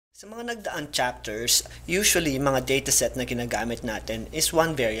Sa mga nagdaang chapters, usually mga dataset na ginagamit natin is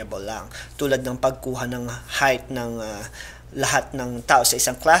one variable lang. Tulad ng pagkuha ng height ng lahat ng tao sa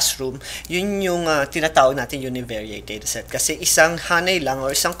isang classroom, yun yung tinatawag natin univariate dataset. Kasi isang hanay lang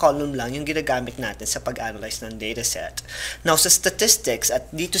or isang column lang yung ginagamit natin sa pag-analyze ng dataset. Now, sa statistics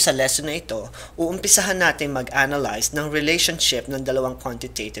at dito sa lesson na ito, uumpisahan natin mag-analyze ng relationship ng dalawang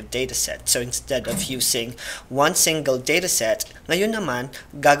quantitative dataset. So, instead of using one single dataset, ngayon naman,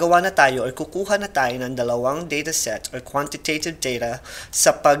 gagawa na tayo or kukuha na tayo ng dalawang dataset or quantitative data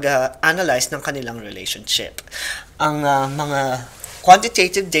sa pag-analyze ng kanilang relationship. Ang mga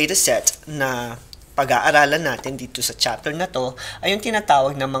quantitative dataset na pag-aaralan natin dito sa chapter na to ay yung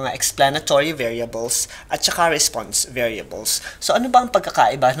tinatawag ng mga explanatory variables at saka response variables. So ano ba ang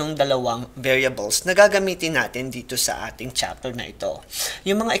pagkakaiba ng dalawang variables na gagamitin natin dito sa ating chapter na ito?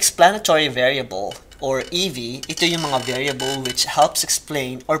 Yung mga explanatory variable or EV, ito yung mga variable which helps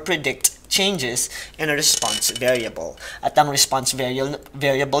explain or predict changes in a response variable. At ang response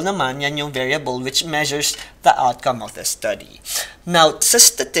variable naman, yan yung variable which measures the outcome of the study. Now, sa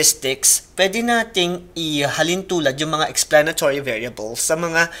statistics, pwede nating ihalin tulad yung mga explanatory variables sa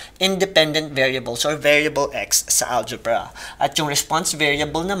mga independent variables or variable x sa algebra. At yung response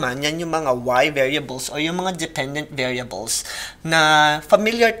variable naman, yan yung mga y variables o yung mga dependent variables na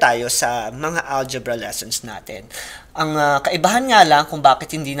familiar tayo sa mga algebra lessons natin. Ang kaibahan nga lang kung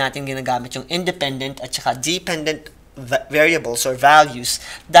bakit hindi natin ginagamit yung independent at saka dependent variables or values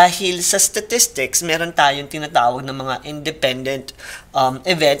dahil sa statistics meron tayong tinatawag ng mga independent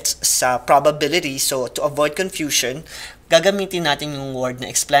events sa probability. So to avoid confusion, gagamitin natin yung word na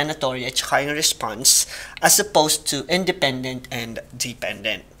explanatory at saka yung response as opposed to independent and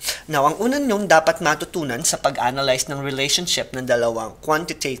dependent. Now, ang unang nyong dapat matutunan sa pag-analyze ng relationship ng dalawang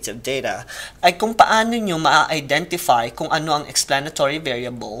quantitative data ay kung paano nyo ma-identify kung ano ang explanatory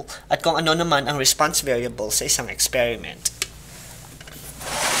variable at kung ano naman ang response variable sa isang experiment.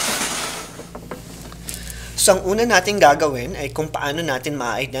 So, ang una natin gagawin ay kung paano natin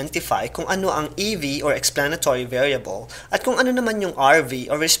ma-identify kung ano ang EV or explanatory variable at kung ano naman yung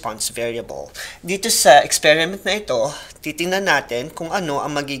RV or response variable. Dito sa experiment na ito, titingnan natin kung ano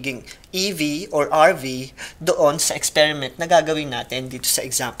ang magiging EV or RV doon sa experiment na gagawin natin dito sa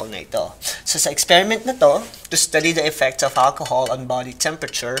example na ito. So sa experiment na to study the effects of alcohol on body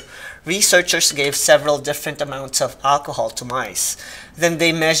temperature, researchers gave several different amounts of alcohol to mice. Then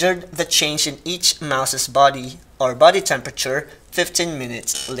they measured the change in each mouse's body or body temperature 15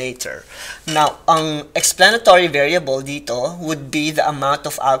 minutes later. Now, ang explanatory variable dito would be the amount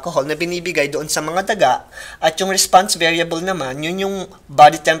of alcohol na binibigay doon sa mga daga at yung response variable naman, yun yung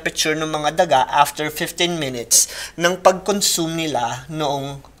body temperature ng mga daga after 15 minutes ng pag-consume nila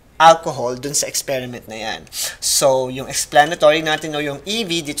noong alcohol dun sa experiment na yan. So, yung explanatory natin o yung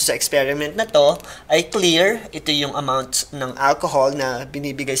EV dito sa experiment na to ay clear. Ito yung amount ng alcohol na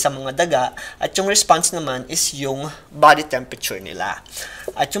binibigay sa mga daga at yung response naman is yung body temperature nila.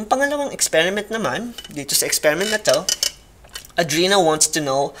 At yung pangalawang experiment naman, dito sa experiment na to, Adrina wants to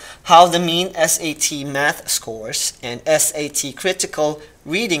know how the mean SAT math scores and SAT critical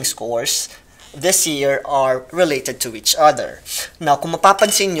reading scores this year are related to each other. Now, kung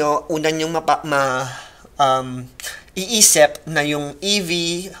mapapansin nyo, una yung iisip na yung EV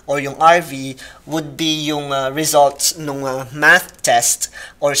or yung RV would be yung results ng math test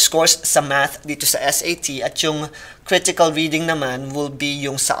or scores sa math dito sa SAT at yung critical reading naman will be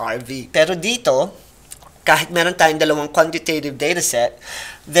yung sa RV. Pero dito, kahit meron tayong dalawang quantitative dataset,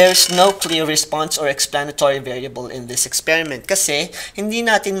 there's no clear response or explanatory variable in this experiment kasi hindi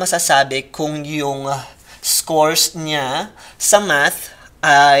natin masasabi kung yung scores niya sa math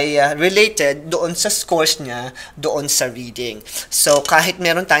ay related doon sa scores niya doon sa reading. So, kahit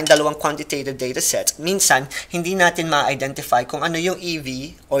meron tayong dalawang quantitative datasets, minsan, hindi natin ma-identify kung ano yung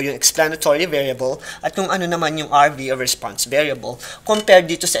EV or yung explanatory variable at kung ano naman yung RV or response variable compared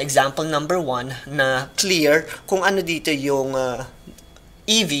dito sa example number 1 na clear kung ano dito yung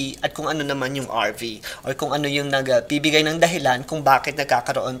EV at kung ano naman yung RV or kung ano yung nagbibigay ng dahilan kung bakit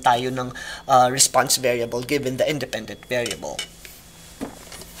nagkakaroon tayo ng response variable given the independent variable.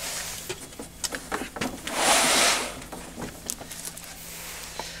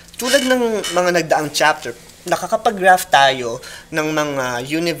 Tulad ng mga nagdaang chapter, nakakapag-graph tayo ng mga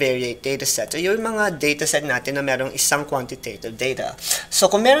univariate dataset o yung mga dataset natin na merong isang quantitative data. So,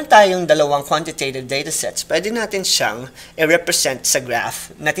 kung meron tayong dalawang quantitative datasets, pwede natin siyang i-represent sa graph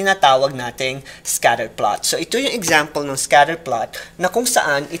na tinatawag nating scatter plot. So, ito yung example ng scatter plot na kung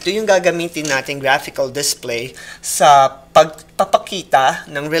saan ito yung gagamitin nating graphical display sa pagpapakita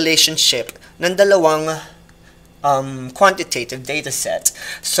ng relationship ng dalawang quantitative data set.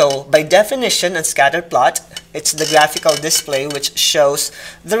 So by definition, a scatter plot, it's the graphical display which shows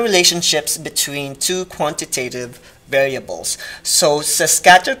the relationships between two quantitative variables. So sa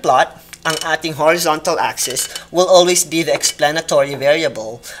scatter plot, ang ating horizontal axis will always be the explanatory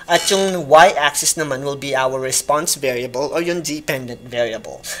variable at yung y-axis naman will be our response variable or yung dependent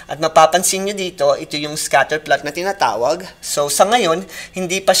variable. At mapapansin nyo dito, ito yung scatter plot na tinatawag. So sa ngayon,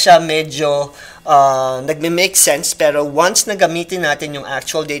 hindi pa siya medyo nagme-make sense, pero once na gamitin natin yung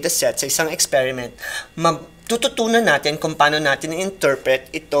actual data set sa isang experiment, tututunan natin kung paano natin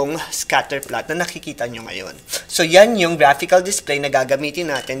i-interpret itong scatter plot na nakikita nyo ngayon. So yan yung graphical display na gagamitin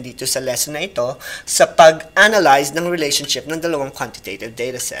natin dito sa lesson na ito sa pag-analyze ng relationship ng dalawang quantitative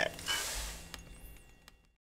dataset.